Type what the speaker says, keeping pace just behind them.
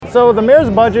So the mayor's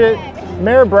budget,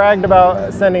 mayor bragged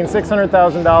about sending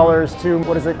 $600,000 to,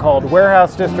 what is it called,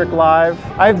 Warehouse District Live.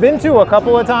 I've been to a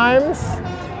couple of times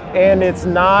and it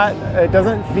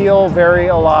doesn't feel very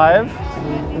alive.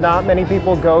 Not many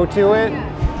people go to it.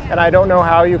 And I don't know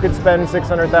how you could spend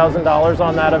 $600,000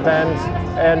 on that event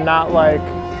and not like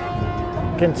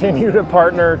continue to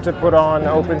partner to put on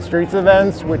open streets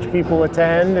events, which people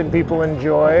attend and people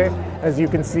enjoy. As you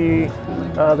can see,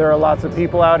 there are lots of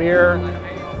people out here.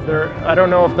 I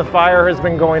don't know if the fire has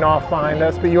been going off behind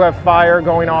us, but you have fire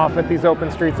going off at these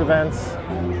open streets events.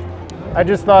 I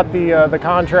just thought the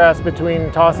contrast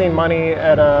between tossing money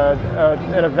at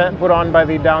an event put on by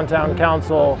the downtown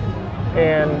council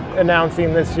and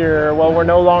announcing this year, well, we're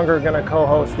no longer going to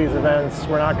co-host these events,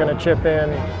 we're not going to chip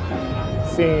in,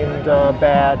 seemed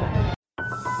bad.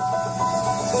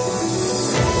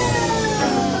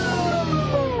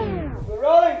 We're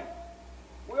rolling.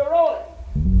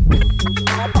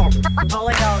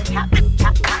 Calling out tap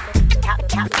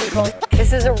people.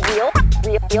 This is a real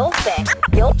thing. Real thing.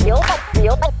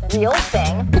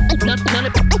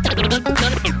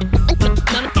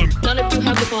 None of you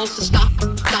have the balls to stop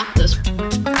this. Stop this.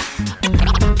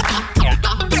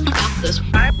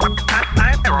 I've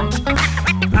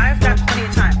got plenty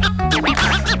of time.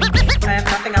 I have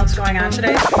nothing else going on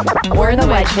today. We're in the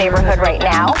Wedge neighborhood right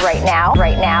now.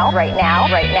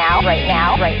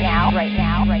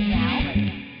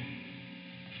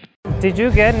 Did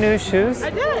you get new shoes? I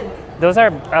did. Those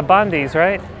are Bandis,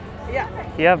 right? Yeah.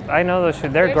 Yep, I know those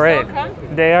shoes. They're great. So comfy.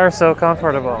 They are so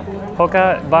comfortable.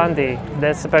 Hoka Bandi,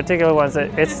 that's the particular ones.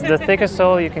 It's the thickest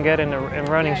sole you can get in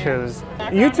running shoes.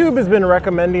 YouTube has been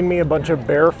recommending me a bunch of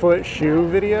barefoot shoe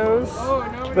videos. Oh,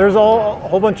 no. There's a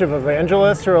whole bunch of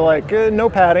evangelists who are like,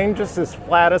 no padding, just as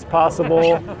flat as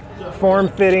possible,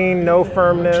 form-fitting, no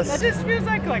firmness. That just feels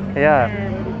like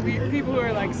people who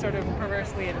are like sort of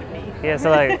perversely into feet. Yeah,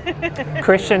 so like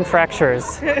Christian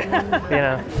fractures, you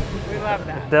know. We love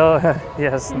that.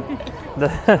 Yes,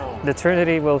 the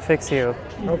Trinity will fix you.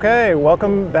 Okay,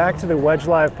 welcome back to the Wedge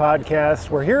Live podcast.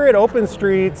 We're here at Open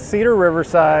Streets, Cedar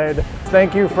Riverside.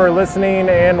 Thank you for listening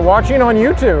and watching on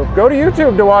YouTube. Go to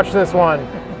YouTube to watch this one.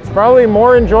 It's probably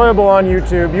more enjoyable on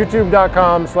YouTube,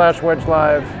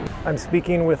 youtube.com/WedgeLive. I'm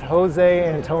speaking with Jose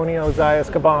Antonio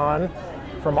Zayas-Caban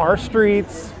from Our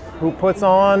Streets, who puts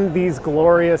on these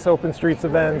glorious open streets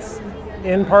events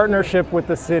in partnership with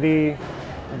the city.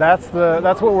 That's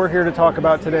what we're here to talk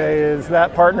about today, is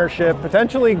that partnership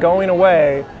potentially going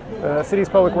away. The city's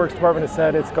Public Works Department has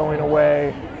said it's going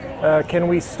away. Can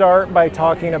we start by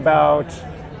talking about,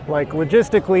 like,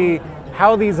 logistically,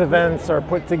 how these events are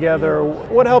put together?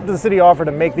 What help does the city offer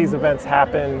to make these events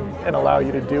happen and allow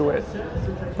you to do it?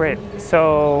 Great.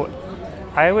 So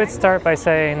I would start by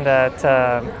saying that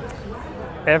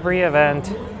every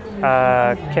event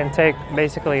can take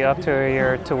basically up to a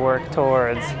year to work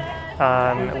towards.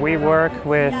 We work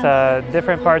with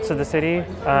different parts of the city.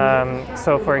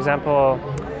 So for example,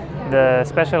 the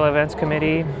Special Events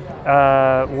Committee,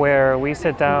 where we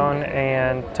sit down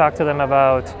and talk to them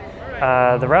about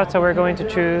the routes that we're going to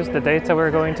choose, the dates that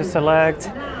we're going to select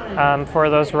for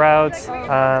those routes,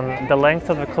 the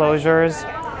length of the closures.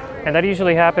 And that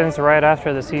usually happens right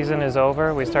after the season is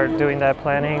over. We start doing that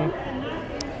planning.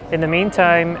 In the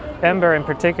meantime, Ember in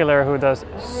particular, who does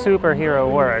superhero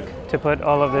work to put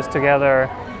all of this together,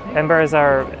 Ember is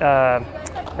our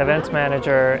events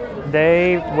manager.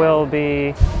 They will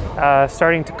be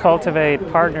starting to cultivate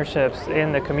partnerships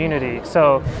in the community.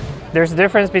 So there's a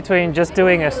difference between just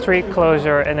doing a street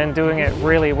closure and then doing it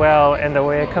really well, and the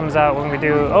way it comes out when we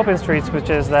do open streets, which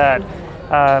is that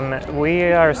we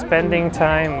are spending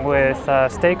time with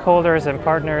stakeholders and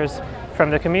partners from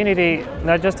the community,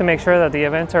 not just to make sure that the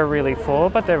events are really full,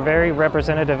 but they're very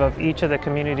representative of each of the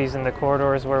communities in the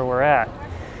corridors where we're at.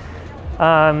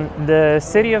 The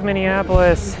city of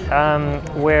Minneapolis,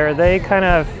 where they kind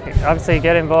of obviously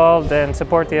get involved and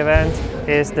support the event,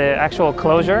 is the actual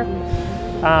closure.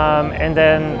 And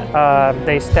then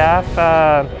they staff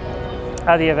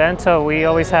at the event, so we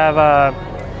always have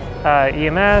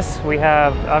EMS, we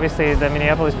have obviously the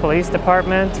Minneapolis Police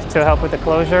Department to help with the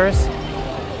closures.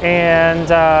 And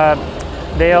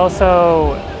they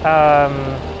also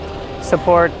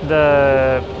support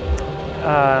the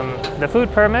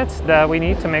food permits that we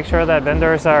need to make sure that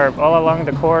vendors are all along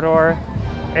the corridor,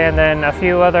 and then a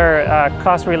few other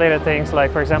cost-related things,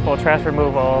 like for example trash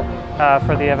removal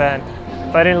for the event.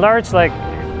 But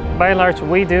by and large,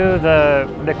 we do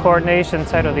the coordination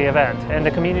side of the event and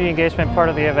the community engagement part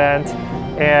of the event,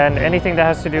 and anything that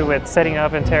has to do with setting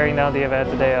up and tearing down the event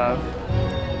the day of.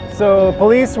 So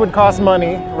police would cost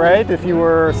money, right? If you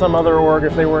were some other org,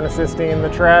 if they weren't assisting, the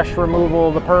trash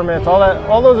removal, the permits,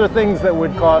 all those are things that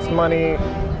would cost money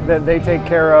that they take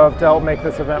care of to help make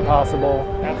this event possible.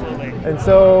 Absolutely. And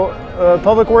so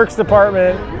Public Works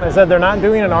Department, I said they're not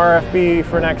doing an RFP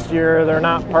for next year. They're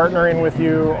not partnering with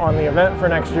you on the event for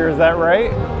next year. Is that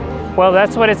right? Well,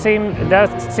 that's what it seems.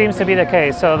 That seems to be the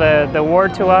case. So the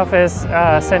Ward 2 office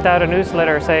sent out a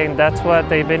newsletter saying that's what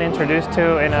they've been introduced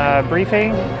to in a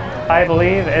briefing, I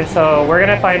believe. And so we're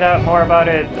going to find out more about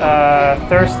it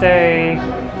Thursday,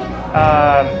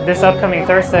 this upcoming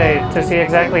Thursday, to see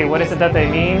exactly what is it that they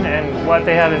mean and what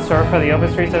they have in store for the Open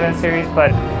Streets event series.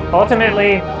 But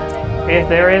ultimately, if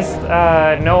there is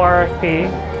no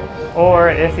RFP, or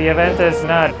if the event is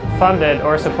not funded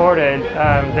or supported,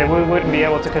 then we wouldn't be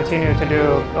able to continue to do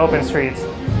Open Streets.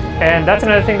 And that's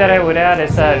another thing that I would add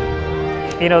is that,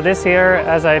 this year,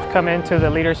 as I've come into the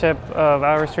leadership of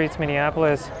Our Streets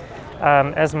Minneapolis,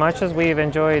 as much as we've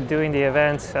enjoyed doing the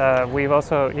events, we've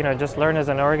also, just learned as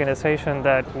an organization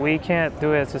that we can't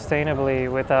do it sustainably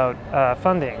without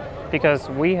funding, because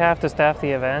we have to staff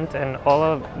the event, and all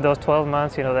of those 12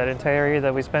 months, that entire year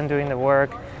that we spend doing the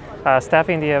work,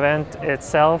 staffing the event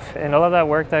itself, and all of that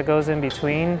work that goes in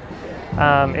between,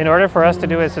 in order for us to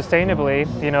do it sustainably,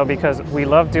 because we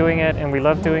love doing it, and we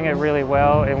love doing it really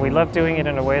well, and we love doing it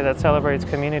in a way that celebrates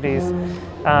communities.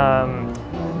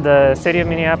 The city of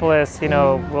Minneapolis,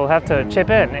 will have to chip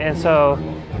in. And so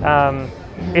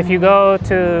if you go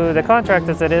to the contract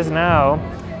as it is now,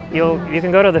 you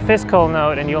can go to the fiscal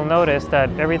note and you'll notice that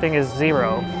everything is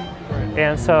zero.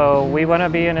 And so we want to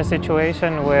be in a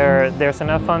situation where there's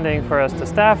enough funding for us to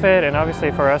staff it, and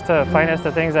obviously for us to finance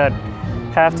the things that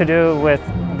have to do with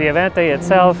the event day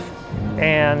itself,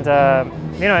 and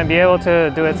and be able to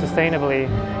do it sustainably.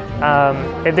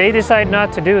 If they decide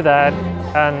not to do that,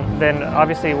 then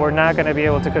obviously we're not going to be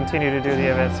able to continue to do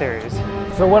the event series.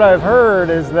 So what I've heard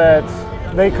is that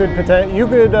they could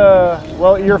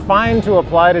you're fine to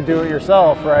apply to do it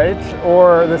yourself, right?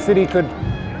 Or the city could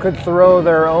throw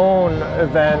their own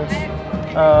event,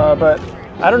 but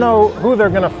I don't know who they're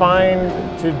going to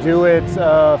find to do it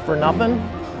for nothing.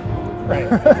 Right.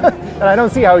 And I don't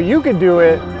see how you could do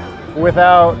it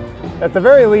without, at the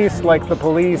very least, like the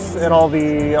police and all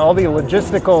the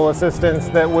logistical assistance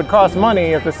that would cost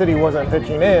money if the city wasn't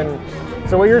pitching in.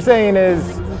 So what you're saying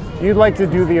is you'd like to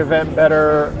do the event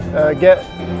better, get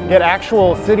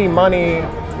actual city money,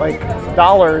 like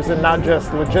dollars, and not just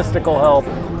logistical help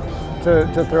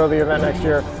to throw the event next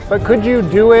year. But could you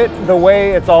do it the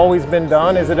way it's always been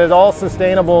done? Is it at all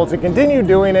sustainable to continue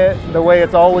doing it the way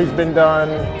it's always been done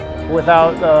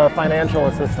without financial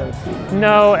assistance?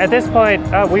 No, at this point,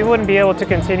 we wouldn't be able to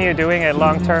continue doing it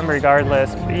long term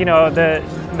regardless.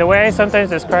 The way I sometimes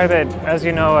describe it, as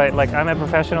you know, I'm a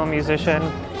professional musician,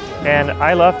 and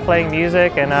I love playing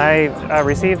music, and I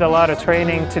received a lot of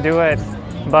training to do it.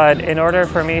 But in order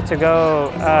for me to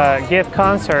go give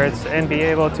concerts and be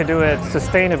able to do it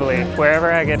sustainably,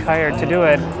 wherever I get hired to do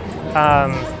it,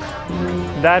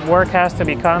 that work has to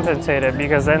be compensated,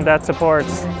 because then that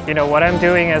supports, what I'm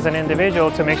doing as an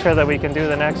individual to make sure that we can do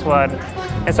the next one.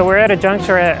 And so we're at a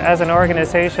juncture as an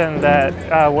organization that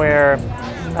where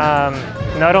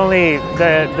not only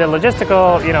the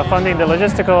logistical, funding the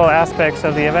logistical aspects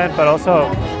of the event, but also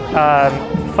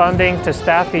funding to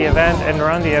staff the event and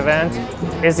run the event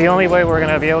is the only way we're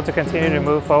going to be able to continue to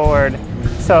move forward.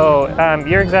 So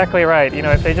you're exactly right.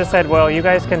 If they just said, well, you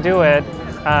guys can do it,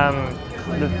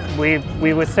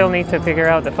 we would still need to figure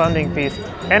out the funding piece.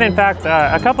 And in fact,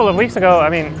 a couple of weeks ago,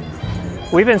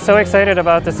 we've been so excited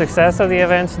about the success of the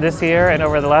events this year, and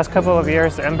over the last couple of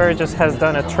years, Ember just has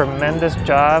done a tremendous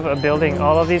job of building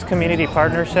all of these community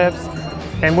partnerships.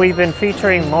 And we've been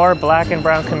featuring more Black and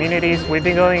Brown communities. We've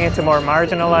been going into more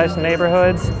marginalized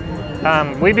neighborhoods.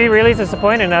 We'd be really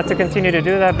disappointed not to continue to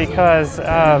do that, because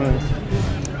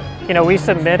we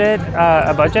submitted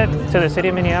a budget to the city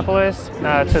of Minneapolis,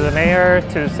 to the mayor,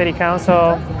 to city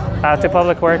council, to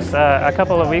Public Works a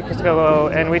couple of weeks ago,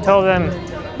 and we told them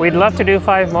we'd love to do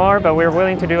 5 more, but we're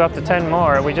willing to do up to 10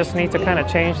 more. We just need to kind of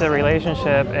change the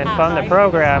relationship and fund the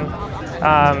program.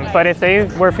 But if they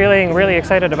were feeling really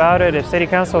excited about it, if City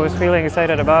Council was feeling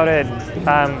excited about it,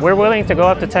 we're willing to go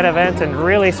up to 10 events and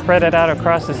really spread it out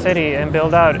across the city and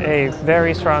build out a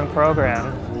very strong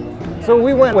program. So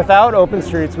we went without Open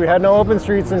Streets. We had no Open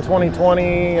Streets in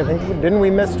 2020. I think, didn't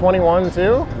we miss 21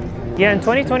 too? Yeah, in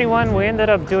 2021 we ended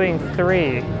up doing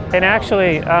 3. And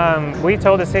actually, we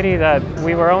told the city that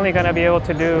we were only going to be able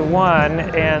to do 1,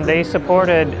 and they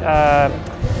supported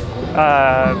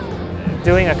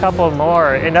doing a couple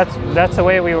more, and that's the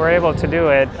way we were able to do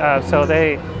it. So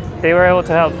they they were able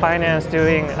to help finance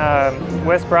doing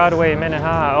West Broadway,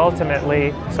 Minneapolis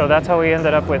ultimately. So that's how we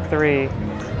ended up with 3.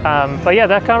 But yeah,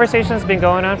 that conversation has been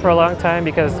going on for a long time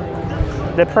because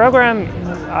the program,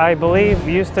 I believe,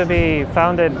 used to be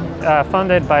funded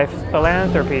by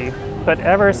philanthropy. But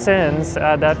ever since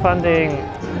that funding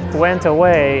went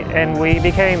away and we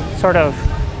became sort of,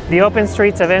 the Open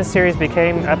Streets event series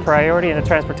became a priority in the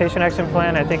Transportation Action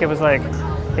Plan. I think it was like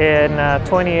in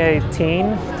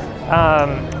 2018.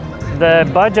 The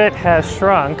budget has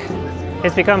shrunk.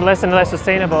 It's become less and less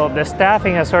sustainable. The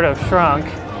staffing has sort of shrunk,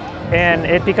 and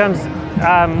it becomes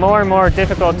more and more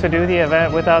difficult to do the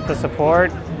event without the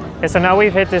support. And so now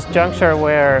we've hit this juncture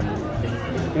where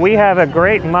we have a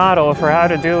great model for how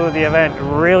to do the event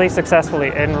really successfully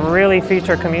and really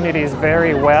feature communities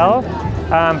very well.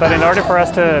 But in order for us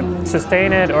to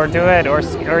sustain it or do it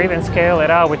or even scale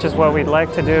it out, which is what we'd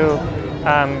like to do,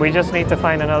 we just need to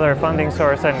find another funding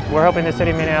source, and we're hoping the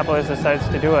city of Minneapolis decides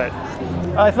to do it.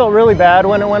 I felt really bad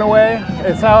when it went away.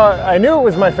 It's how I knew it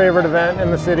was my favorite event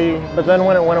in the city, but then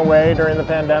when it went away during the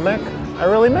pandemic, I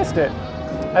really missed it.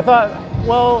 I thought,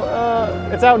 well,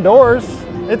 it's outdoors,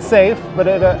 it's safe, but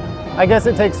I guess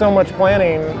it takes so much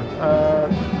planning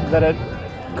that it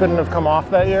couldn't have come off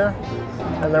that year,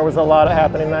 and there was a lot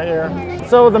happening that year.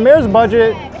 So the mayor's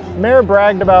budget, Mayor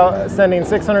bragged about sending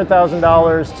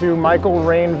 $600,000 to Michael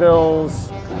Rainville's,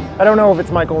 I don't know if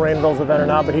it's Michael Rainville's event or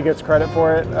not, but he gets credit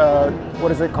for it.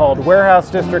 What is it called? Warehouse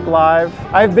District Live.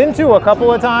 I've been to a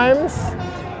couple of times,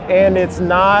 and it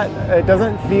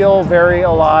doesn't feel very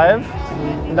alive.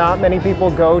 Not many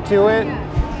people go to it,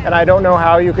 and I don't know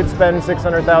how you could spend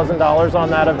 $600,000 on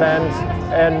that event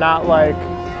and not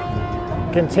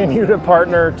continue to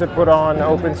partner to put on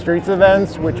open streets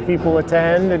events, which people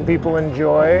attend and people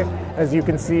enjoy. As you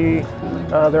can see,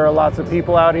 there are lots of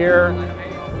people out here.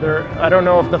 I don't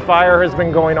know if the fire has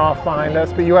been going off behind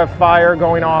us, but you have fire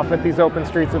going off at these open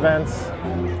streets events.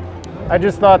 I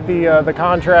just thought the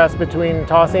contrast between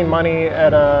tossing money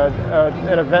at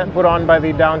an event put on by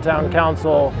the downtown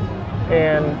council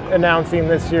and announcing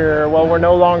this year, well, we're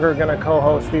no longer going to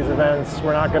co-host these events,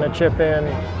 we're not going to chip in,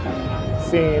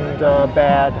 seemed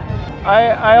bad.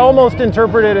 I almost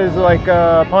interpret it as like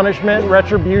punishment,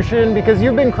 retribution, because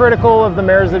you've been critical of the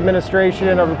mayor's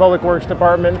administration, of the Public Works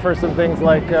Department for some things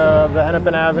like the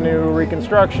Hennepin Avenue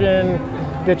reconstruction,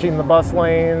 ditching the bus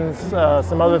lanes,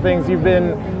 some other things. You've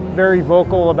been very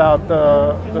vocal about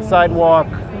the sidewalk,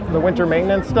 the winter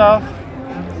maintenance stuff.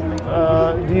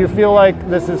 Do you feel like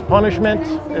this is punishment?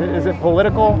 Is it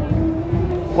political?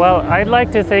 Well, I'd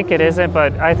like to think it isn't,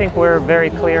 but I think we're very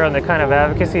clear on the kind of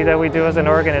advocacy that we do as an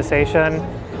organization.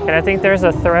 And I think there's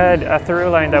a through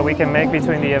line that we can make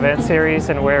between the event series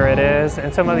and where it is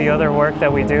and some of the other work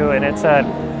that we do. And it's that,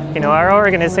 our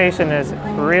organization is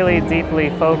really deeply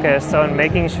focused on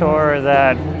making sure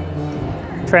that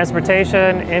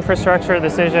transportation, infrastructure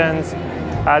decisions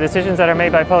that are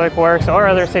made by Public Works or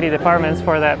other city departments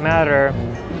for that matter,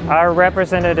 are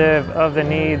representative of the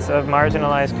needs of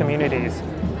marginalized communities.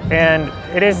 And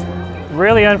it is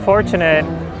really unfortunate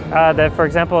that, for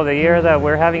example, the year that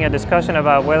we're having a discussion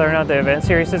about whether or not the event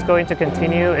series is going to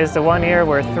continue is the one year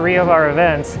where 3 of our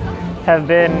events have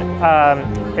been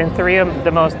in 3 of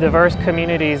the most diverse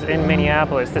communities in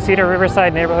Minneapolis. The Cedar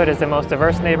Riverside neighborhood is the most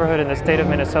diverse neighborhood in the state of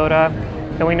Minnesota.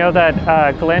 And we know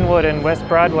that Glenwood and West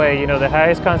Broadway, the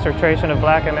highest concentration of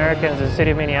Black Americans in the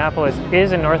city of Minneapolis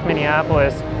is in North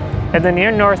Minneapolis. And the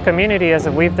Near North community, as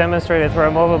we've demonstrated through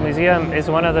our mobile museum, is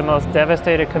one of the most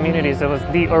devastated communities. It was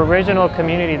the original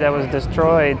community that was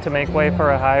destroyed to make way for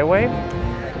a highway.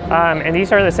 And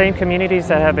these are the same communities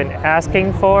that have been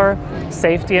asking for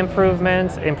safety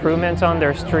improvements on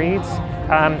their streets,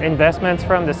 investments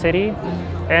from the city.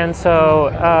 And so,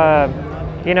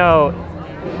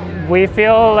 we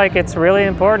feel like it's really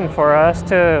important for us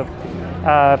to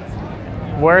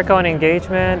work on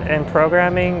engagement and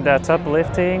programming that's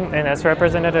uplifting and that's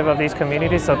representative of these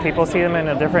communities so people see them in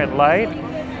a different light.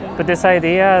 But this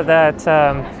idea that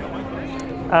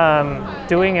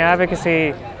doing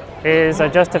advocacy is a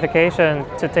justification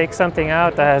to take something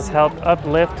out that has helped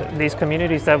uplift these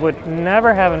communities that would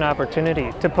never have an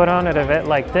opportunity to put on an event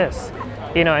like this.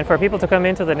 And for people to come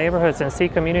into the neighborhoods and see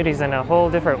communities in a whole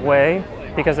different way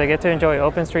because they get to enjoy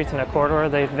open streets in a corridor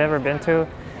they've never been to,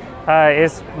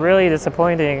 is really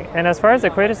disappointing. And as far as the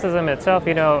criticism itself,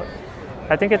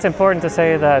 I think it's important to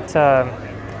say that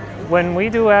when we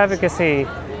do advocacy,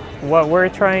 what we're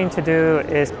trying to do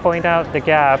is point out the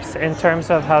gaps in terms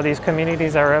of how these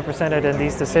communities are represented in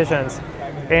these decisions.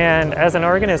 And as an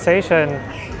organization,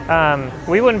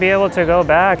 we wouldn't be able to go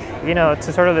back,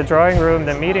 to sort of the drawing room,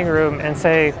 the meeting room, and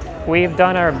say we've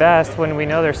done our best when we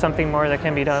know there's something more that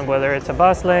can be done, whether it's a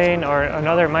bus lane or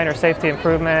another minor safety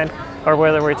improvement, or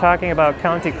whether we're talking about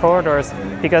county corridors,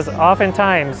 because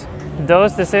oftentimes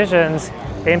those decisions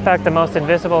impact the most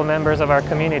invisible members of our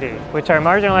community, which are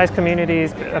marginalized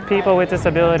communities, people with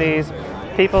disabilities,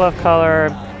 people of color,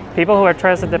 people who are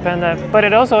transit dependent, but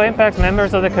it also impacts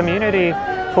members of the community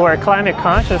who are climate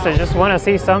conscious and just want to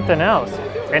see something else.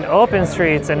 And open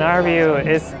streets, in our view,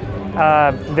 is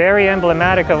very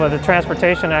emblematic of what the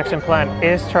Transportation Action Plan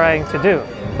is trying to do,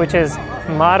 which is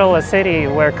model a city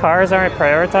where cars aren't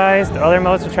prioritized, other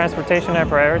modes of transportation are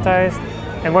prioritized,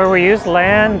 and where we use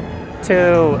land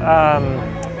to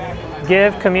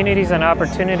give communities an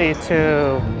opportunity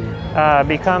to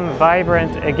become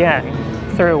vibrant again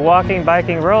through walking,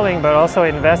 biking, rolling, but also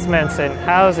investments in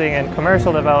housing and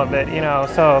commercial development.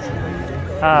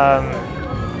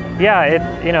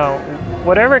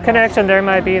 Whatever connection there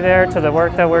might be there to the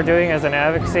work that we're doing as an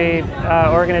advocacy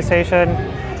organization,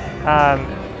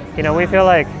 we feel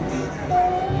like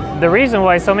the reason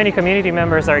why so many community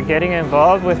members are getting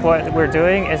involved with what we're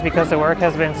doing is because the work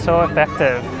has been so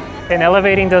effective in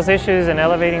elevating those issues and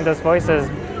elevating those voices.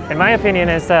 In my opinion,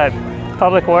 is that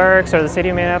Public Works or the City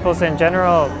of Minneapolis in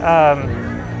general,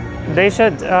 they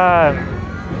should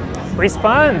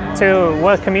respond to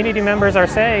what community members are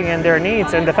saying and their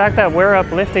needs. And the fact that we're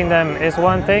uplifting them is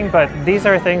one thing, but these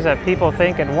are things that people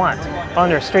think and want on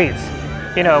their streets.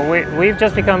 We've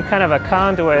just become kind of a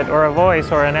conduit or a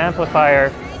voice or an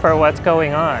amplifier for what's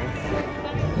going on.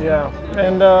 Yeah,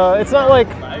 and it's not like,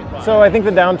 so I think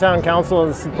the Downtown Council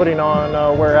is putting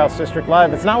on Warehouse District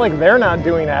Live. It's not like they're not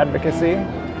doing advocacy.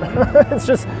 It's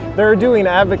just they're doing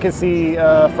advocacy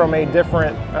from a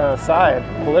different side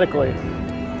politically.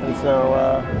 And so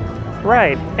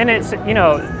right, and it's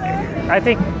I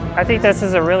think this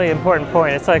is a really important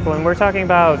point. It's like when we're talking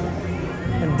about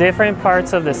different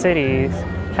parts of the city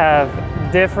have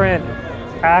different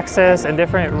access and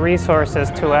different resources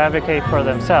to advocate for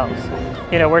themselves.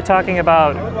 We're talking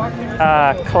about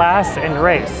class and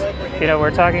race. We're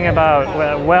talking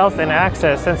about wealth and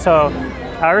access, and so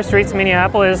our Streets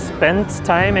Minneapolis spends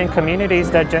time in communities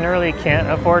that generally can't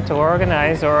afford to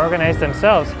organize or organize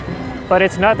themselves. But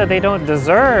it's not that they don't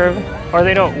deserve or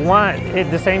they don't want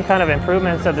the same kind of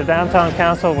improvements that the Downtown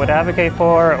Council would advocate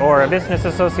for or a business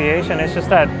association. It's just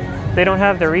that they don't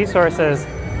have the resources.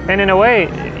 And in a way,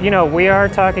 we are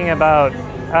talking about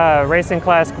race and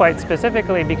class quite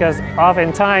specifically because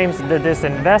oftentimes the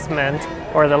disinvestment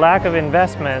or the lack of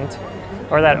investment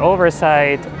or that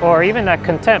oversight or even that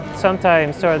contempt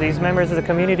sometimes toward these members of the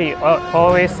community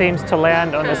always seems to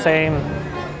land on the same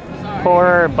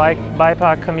poorer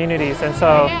BIPOC communities. And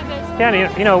so,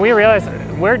 we realize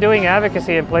we're doing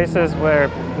advocacy in places where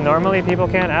normally people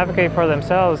can't advocate for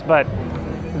themselves, but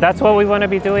that's what we want to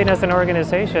be doing as an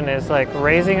organization, is like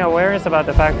raising awareness about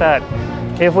the fact that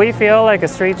if we feel like a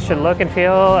street should look and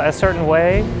feel a certain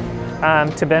way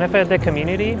to benefit the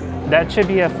community, that should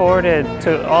be afforded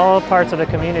to all parts of the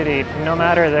community, no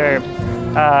matter their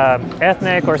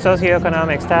ethnic or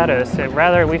socioeconomic status.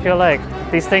 Rather, we feel like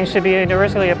these things should be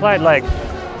universally applied. Like,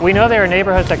 we know there are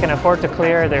neighborhoods that can afford to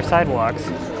clear their sidewalks,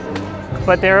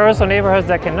 but there are also neighborhoods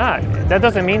that cannot. That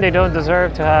doesn't mean they don't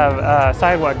deserve to have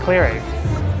sidewalk clearing.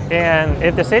 And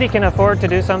if the city can afford to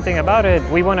do something about it,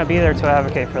 we want to be there to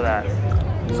advocate for that.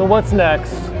 So what's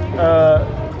next?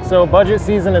 So budget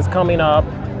season is coming up.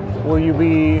 Will you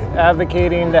be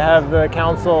advocating to have the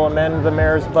council amend the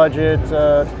mayor's budget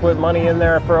to put money in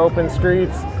there for open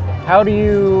streets? How do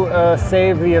you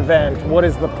save the event? What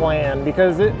is the plan?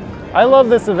 Because I love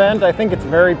this event. I think it's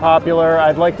very popular.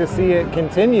 I'd like to see it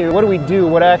continue. What do we do?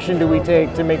 What action do we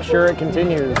take to make sure it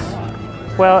continues?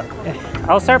 Well,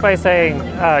 I'll start by saying,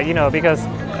 because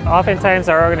oftentimes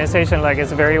our organization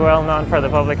is very well known for the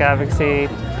public advocacy.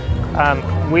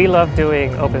 We love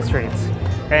doing open streets,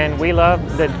 and we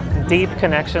love the deep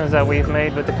connections that we've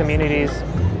made with the communities,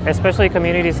 especially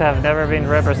communities that have never been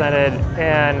represented.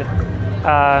 And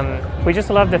we just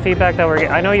love the feedback that we're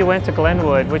getting. I know you went to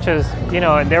Glenwood, which is,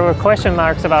 there were question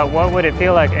marks about what would it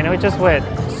feel like, and it just went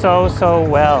so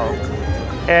well.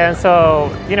 And so,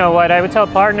 what I would tell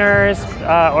partners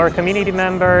or community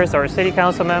members or city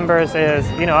council members is,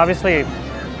 obviously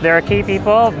there are key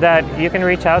people that you can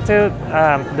reach out to,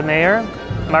 the mayor,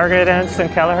 Margaret Anderson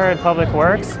Kelleher at Public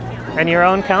Works, and your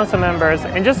own council members,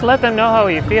 and just let them know how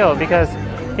you feel, because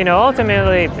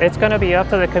ultimately it's going to be up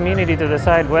to the community to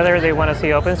decide whether they want to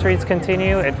see open streets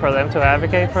continue and for them to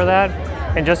advocate for that,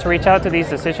 and just reach out to these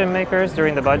decision makers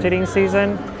during the budgeting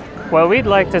season. What we'd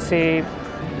like to see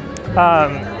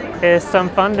is some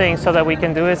funding so that we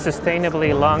can do it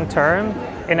sustainably long term,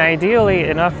 and ideally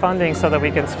enough funding so that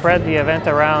we can spread the event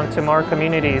around to more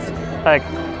communities. Like,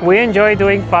 we enjoy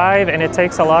doing 5 and it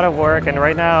takes a lot of work, and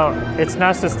right now it's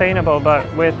not sustainable, but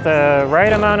with the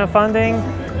right amount of funding,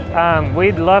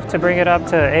 we'd love to bring it up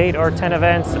to 8 or 10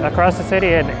 events across the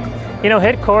city and,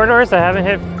 hit corridors that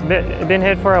haven't been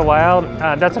hit for a while.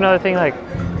 That's another thing, like,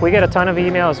 we get a ton of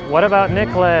emails, what about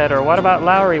Nicollet, or what about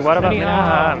Lowry, what about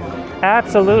Minneapolis?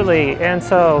 Absolutely, and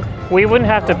so we wouldn't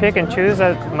have to pick and choose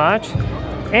as much,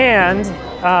 and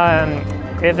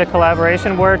if the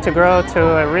collaboration were to grow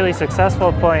to a really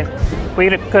successful point,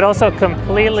 we could also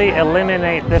completely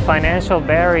eliminate the financial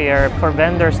barrier for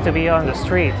vendors to be on the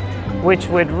street, which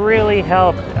would really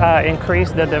help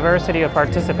increase the diversity of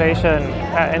participation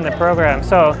in the program.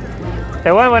 So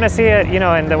the way I want to see it,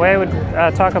 and the way I would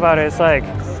talk about it is like,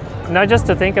 not just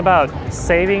to think about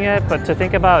saving it, but to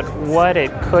think about what it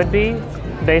could be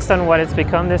based on what it's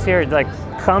become this year. Like,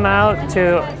 come out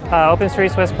to Open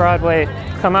Streets West Broadway,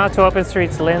 come out to Open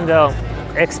Streets Lindell,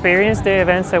 experience the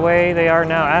events the way they are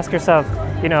now. Ask yourself,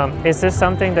 is this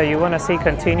something that you want to see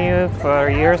continue for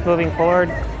years moving forward?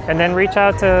 And then reach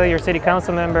out to your city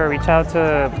council member, reach out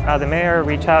to the mayor,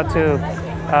 reach out to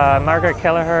Margaret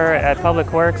Kelleher at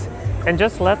Public Works, and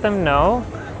just let them know.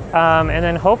 And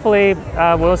then hopefully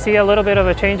we'll see a little bit of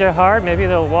a change of heart. Maybe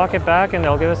they'll walk it back and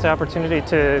they'll give us the opportunity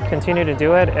to continue to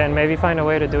do it and maybe find a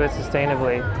way to do it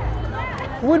sustainably.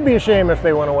 It would be a shame if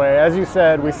they went away. As you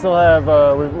said, we still have,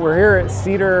 we're here at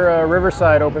Cedar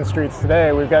Riverside Open Streets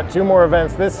today. We've got 2 more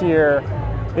events this year.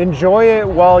 Enjoy it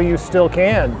while you still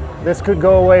can. This could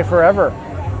go away forever.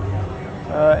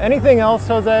 Anything else,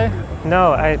 Jose?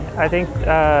 No, I think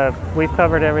we've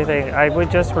covered everything. I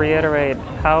would just reiterate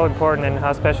how important and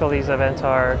how special these events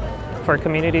are for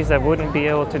communities that wouldn't be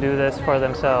able to do this for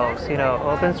themselves.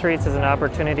 Open Streets is an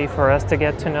opportunity for us to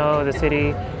get to know the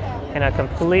city in a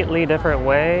completely different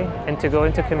way and to go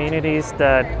into communities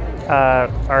that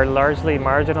are largely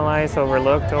marginalized,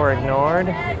 overlooked, or ignored.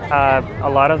 A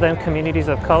lot of them communities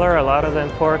of color, a lot of them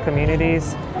poor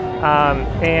communities.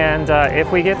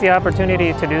 If we get the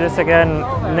opportunity to do this again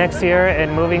next year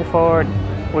and moving forward,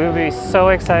 we would be so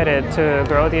excited to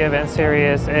grow the event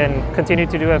series and continue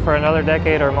to do it for another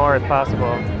decade or more if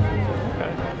possible.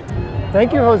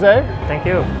 Thank you, Jose. Thank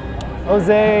you.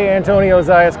 Jose Antonio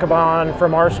Zayas-Caban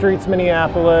from Our Streets,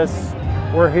 Minneapolis.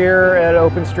 We're here at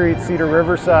Open Streets, Cedar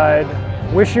Riverside.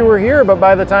 Wish you were here, but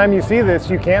by the time you see this,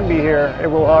 you can't be here. It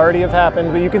will already have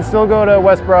happened, but you can still go to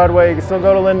West Broadway, you can still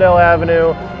go to Lindell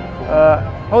Avenue.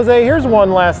 Jose, here's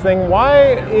one last thing.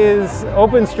 Why is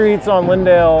Open Streets on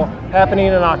Lindale happening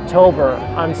in October?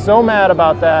 I'm so mad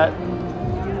about that.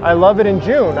 I love it in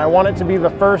June. I want it to be the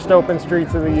first Open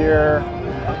Streets of the year.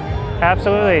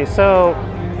 Absolutely. So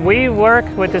we work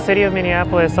with the city of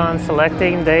Minneapolis on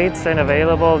selecting dates and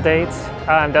available dates.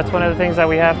 That's one of the things that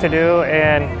we have to do,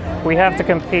 and we have to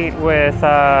compete with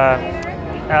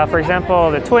for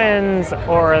example, the Twins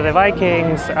or the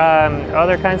Vikings,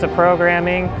 other kinds of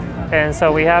programming. And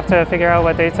so we have to figure out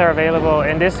what dates are available.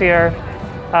 And this year,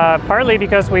 partly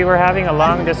because we were having a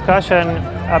long discussion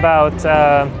about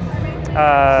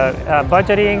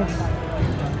budgeting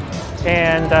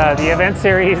and the event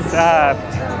series,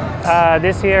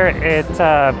 this year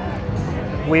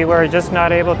we were just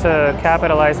not able to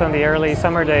capitalize on the early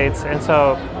summer dates. And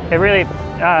so it really,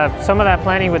 some of that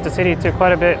planning with the city took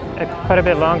quite a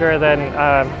bit longer than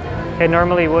it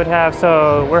normally would have.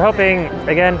 So we're hoping,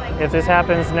 again, if this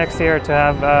happens next year, to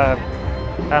have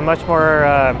a much more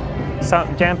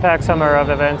jam-packed summer of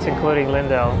events, including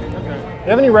Lindell. Okay. Do you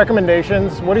have any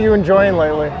recommendations? What are you enjoying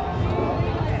lately?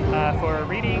 For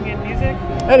reading and music?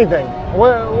 Anything.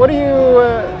 What do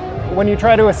you, when you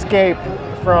try to escape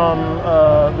from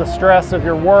the stress of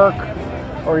your work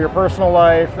or your personal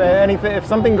life, anything, if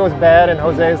something goes bad in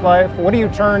Jose's life, what do you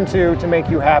turn to make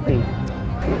you happy?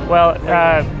 Well,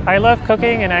 I love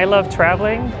cooking and I love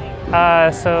traveling.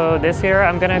 So this year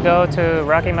I'm going to go to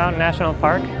Rocky Mountain National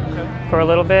Park for a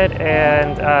little bit,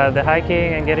 and the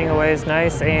hiking and getting away is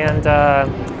nice. And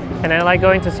I like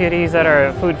going to cities that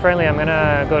are food friendly. I'm going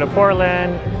to go to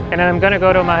Portland, and then I'm going to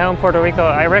go to my home, Puerto Rico.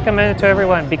 I recommend it to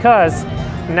everyone because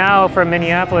now from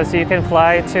Minneapolis you can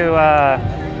fly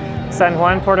to San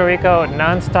Juan, Puerto Rico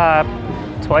nonstop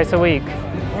twice a week.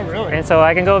 Oh, really? And so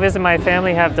I can go visit my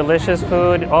family, have delicious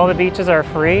food. All the beaches are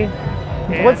free.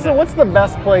 What's the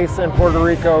best place in Puerto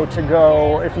Rico to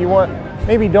go if you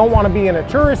maybe don't want to be in a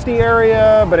touristy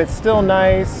area, but it's still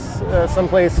nice,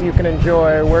 someplace you can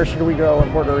enjoy? Where should we go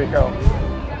in Puerto Rico?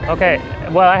 Okay,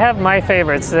 well, I have my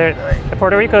favorites.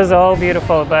 Puerto Rico is all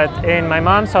beautiful, but in my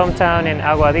mom's hometown in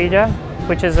Aguadilla,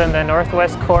 which is in the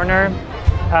northwest corner.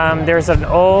 There's an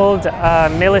old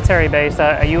military base,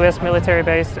 a U.S. military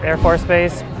base, Air Force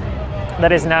base,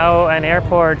 that is now an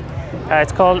airport.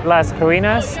 It's called Las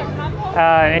Ruinas.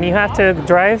 And you have to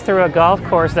drive through a golf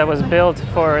course that was built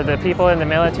for the people in the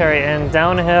military and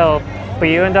downhill, but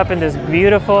you end up in this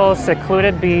beautiful,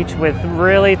 secluded beach with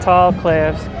really tall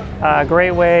cliffs,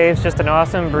 great waves, just an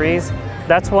awesome breeze.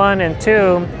 That's one. And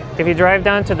two, if you drive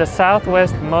down to the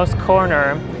southwestmost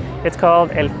corner, it's called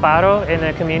El Faro, and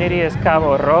the community is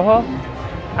Cabo Rojo.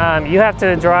 You have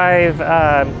to drive,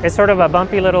 it's sort of a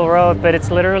bumpy little road, but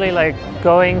it's literally like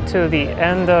going to the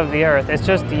end of the earth. It's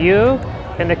just you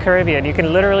in the Caribbean. You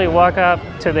can literally walk up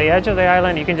to the edge of the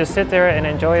island. You can just sit there and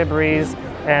enjoy a breeze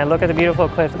and look at the beautiful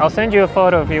cliffs. I'll send you a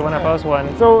photo if you want to post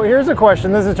one. So here's a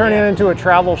question. This is turning into a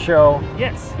travel show.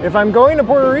 Yes. If I'm going to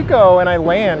Puerto Rico and I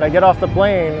land, I get off the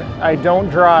plane, I don't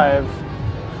drive,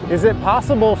 is it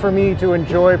possible for me to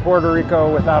enjoy Puerto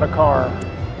Rico without a car?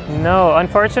 No,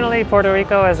 unfortunately, Puerto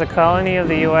Rico as a colony of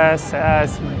the U.S.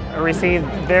 has received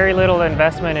very little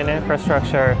investment in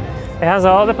infrastructure. It has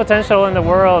all the potential in the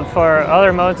world for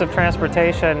other modes of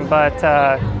transportation, but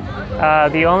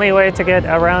the only way to get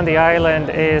around the island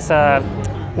is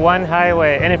one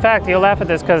highway. And in fact, you'll laugh at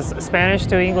this because Spanish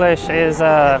to English is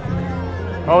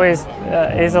always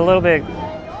is a little bit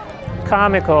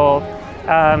comical.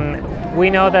 We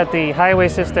know that the highway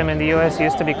system in the U.S.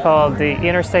 used to be called the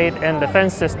Interstate and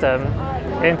Defense System.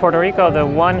 In Puerto Rico, the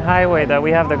one highway that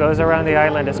we have that goes around the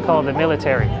island is called the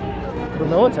military. The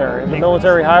military? The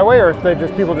military highway, or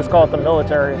people just call it the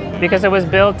military? Because it was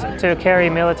built to carry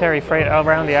military freight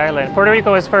around the island. Puerto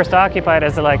Rico was first occupied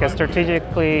as like a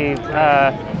strategically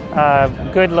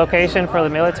good location for the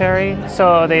military,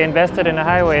 so they invested in a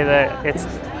highway that it's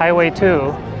Highway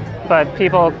 2, but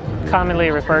people commonly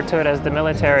refer to it as the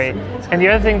military. And the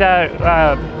other thing that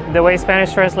the way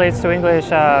Spanish translates to English,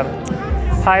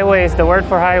 highways, the word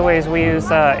for highways we use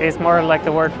is more like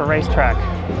the word for racetrack.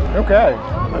 Okay,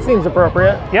 that seems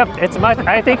appropriate. Yep,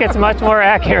 I think it's much more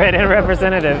accurate and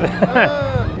representative.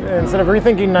 Instead of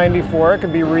rethinking 94, it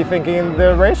could be rethinking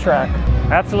the racetrack.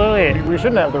 Absolutely. We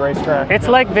shouldn't have the racetrack. It's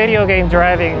like video game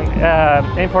driving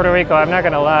in Puerto Rico, I'm not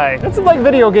gonna lie. It's like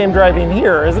video game driving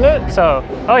here, isn't it? So,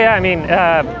 oh yeah, I mean,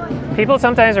 people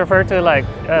sometimes refer to like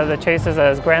the chases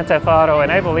as Grand Theft Auto, and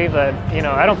I believe that,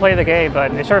 I don't play the game,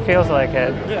 but it sure feels like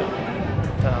it. Yeah.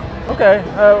 Okay,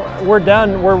 we're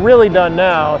done. We're really done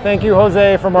now. Thank you,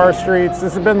 Jose from Our Streets.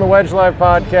 This has been the Wedge Live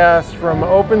podcast from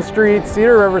Open Street,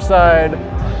 Cedar Riverside.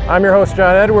 I'm your host,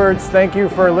 John Edwards. Thank you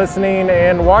for listening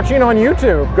and watching on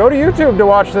YouTube. Go to YouTube to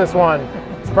watch this one.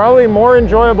 It's probably more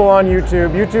enjoyable on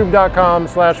YouTube,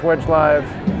 youtube.com/wedgelive.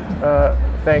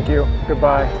 Thank you.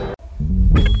 Goodbye.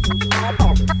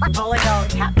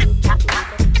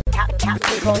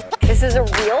 This is a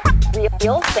real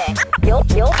thing.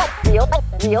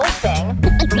 Real thing.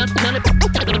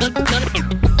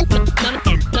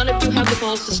 None of you have the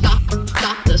balls to stop this.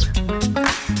 Stop this.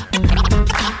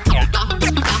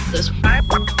 I've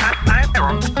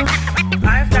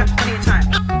got plenty of time.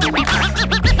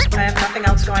 I have nothing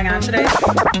else going on today.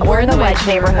 We're in the Wedge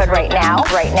neighborhood right now.